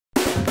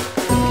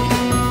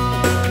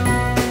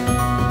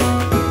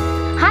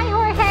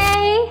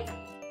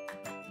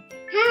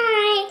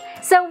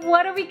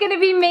what are we going to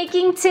be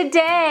making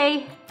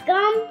today?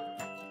 Gum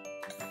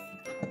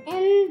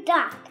and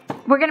dirt.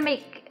 We're going to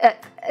make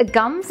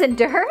gums and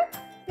dirt?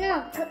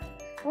 No,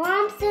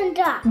 worms and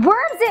dirt.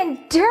 Worms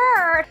and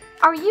dirt?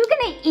 Are you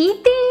going to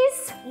eat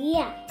these?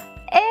 Yeah.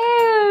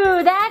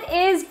 Ew, that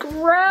is gross.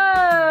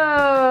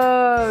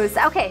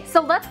 Okay,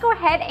 so let's go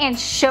ahead and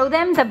show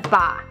them the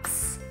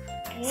box.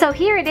 Okay. So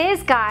here it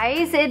is,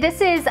 guys. This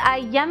is a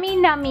Yummy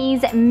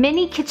Nummies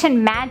Mini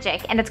Kitchen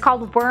Magic, and it's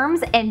called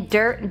Worms and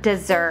Dirt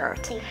Dessert.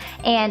 Okay.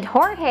 And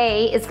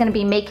Jorge is gonna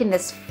be making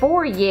this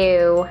for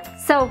you.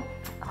 So,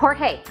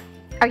 Jorge,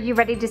 are you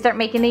ready to start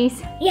making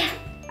these? Yeah.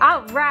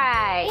 All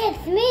right.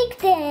 Let's make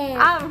them.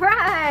 All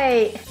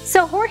right.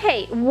 So,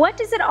 Jorge, what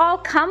does it all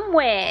come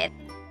with?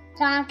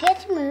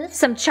 Chocolate mousse.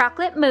 Some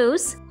chocolate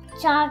mousse.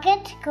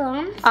 Chocolate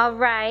crumbs. All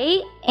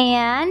right,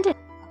 and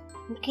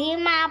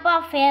green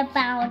apple fair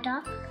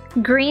powder.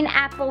 Green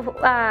apple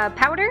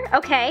powder.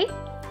 Okay.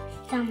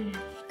 Some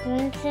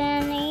green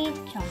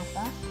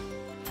chopper.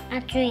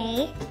 A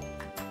tray.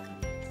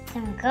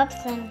 Some cups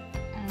and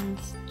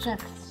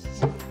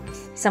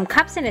instructions. Some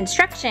cups and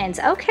instructions.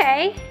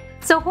 Okay.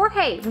 So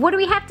Jorge, what do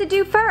we have to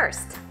do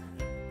first?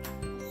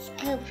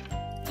 Scoop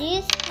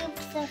 3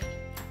 scoops of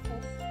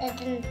and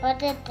then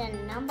put it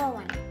in number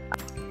 1.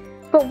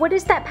 But what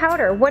is that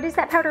powder? What is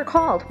that powder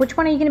called? Which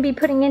one are you going to be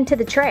putting into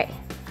the tray?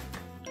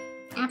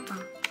 Apple.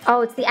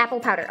 Oh, it's the apple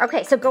powder.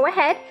 Okay, so go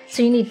ahead.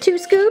 So you need 2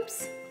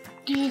 scoops.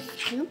 2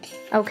 scoops.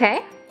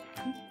 Okay.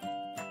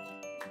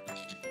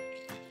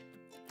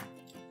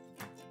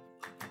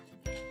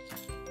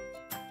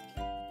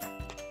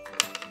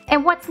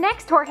 And what's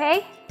next,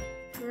 Jorge?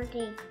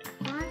 Okay,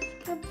 1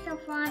 scoop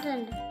of water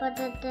and put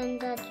it in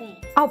the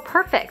tray. Oh,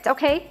 perfect.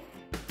 Okay.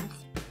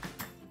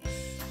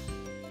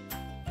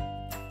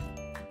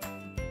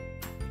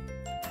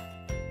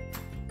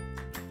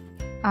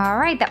 All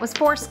right, that was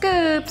 4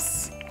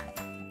 scoops.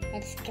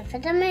 Let's give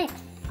it a mix.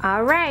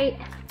 All right.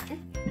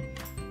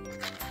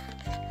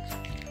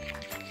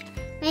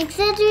 Mix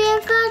it real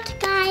good,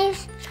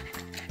 guys.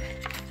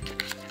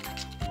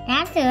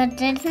 That's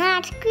it, it's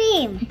not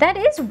cream. That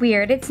is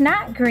weird, it's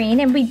not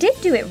green, and we did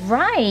do it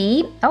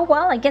right. Oh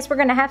well, I guess we're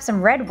gonna have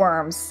some red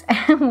worms.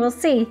 We'll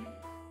see.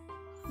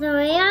 So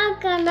we are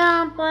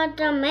gonna put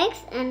the mix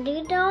and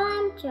do the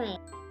one tray.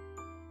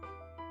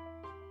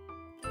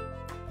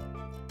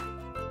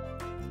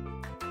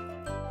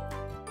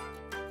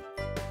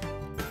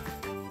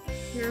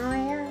 Now we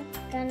are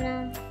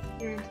gonna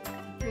add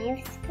 5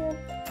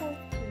 scoops of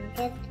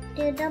chocolate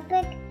to the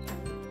picture.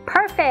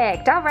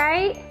 Perfect, all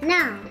right.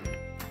 Now,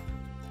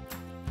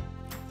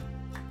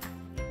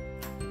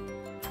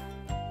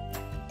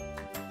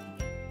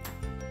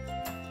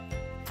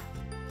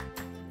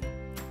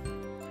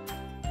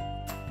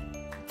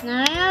 we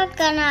are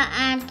gonna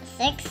add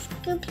 6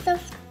 scoops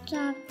of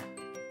chocolate.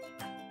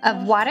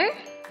 Of water?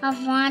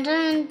 Of water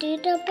into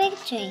the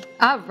picture.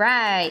 All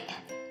right.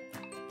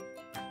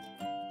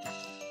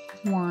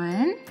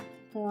 1,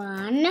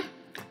 1,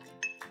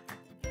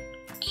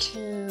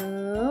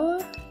 2,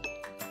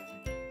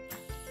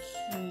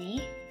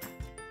 3,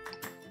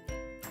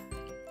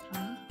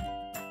 4,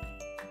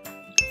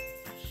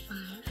 5.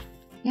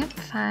 Yep,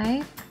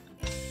 5,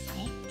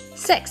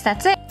 6. 6,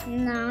 that's it.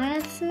 Now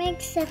let's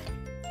mix it.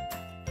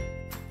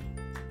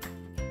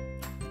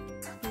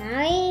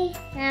 Now we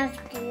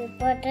have to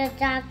put the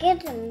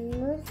chocolate and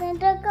mousse in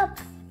the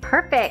cups.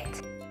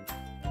 Perfect.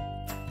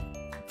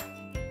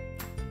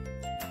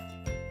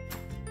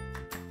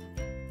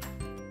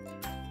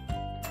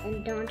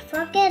 And don't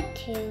forget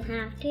to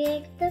have to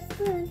use the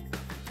spoon.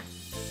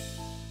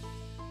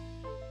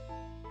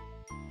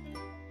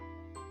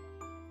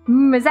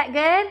 Is that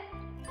good?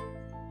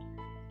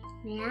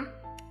 Yeah.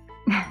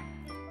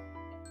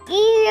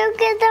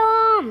 Look at the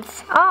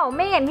worms. Oh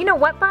man, you know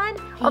what, bud?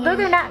 Although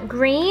they're not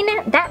green,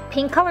 that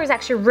pink color is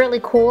actually really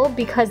cool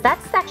because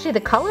that's actually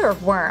the color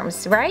of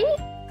worms, right?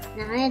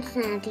 Now let's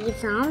add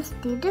these worms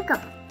to the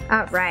cup.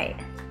 All right.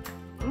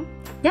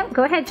 Yep,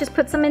 go ahead, just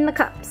put some in the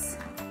cups.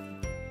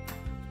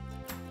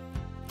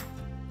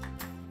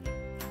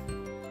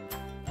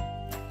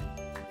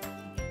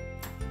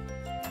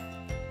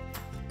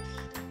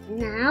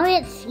 Now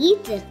let's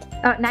eat it.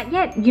 Not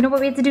yet. You know what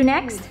we have to do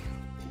next?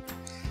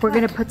 We're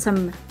gonna put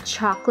some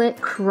chocolate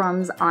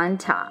crumbs on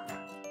top.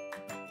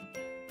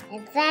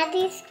 Is that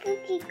these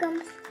cookie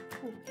crumbs?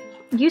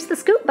 Use the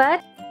scoop, bud.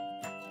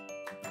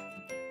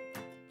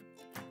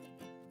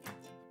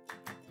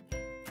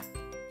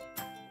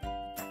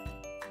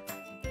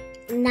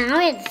 Now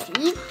let's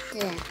eat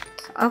it.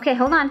 Okay,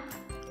 hold on.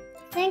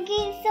 Thank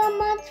you so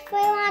much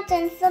for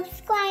watching.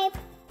 Subscribe.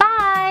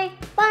 Bye.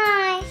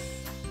 Bye.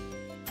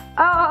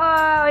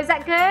 Oh, is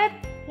that good?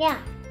 Yeah.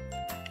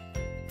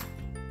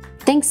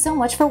 Thanks so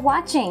much for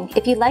watching.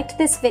 If you liked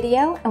this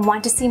video and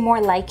want to see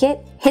more like it,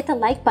 hit the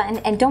like button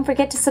and don't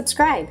forget to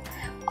subscribe.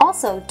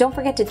 Also, don't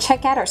forget to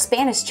check out our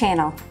Spanish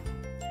channel.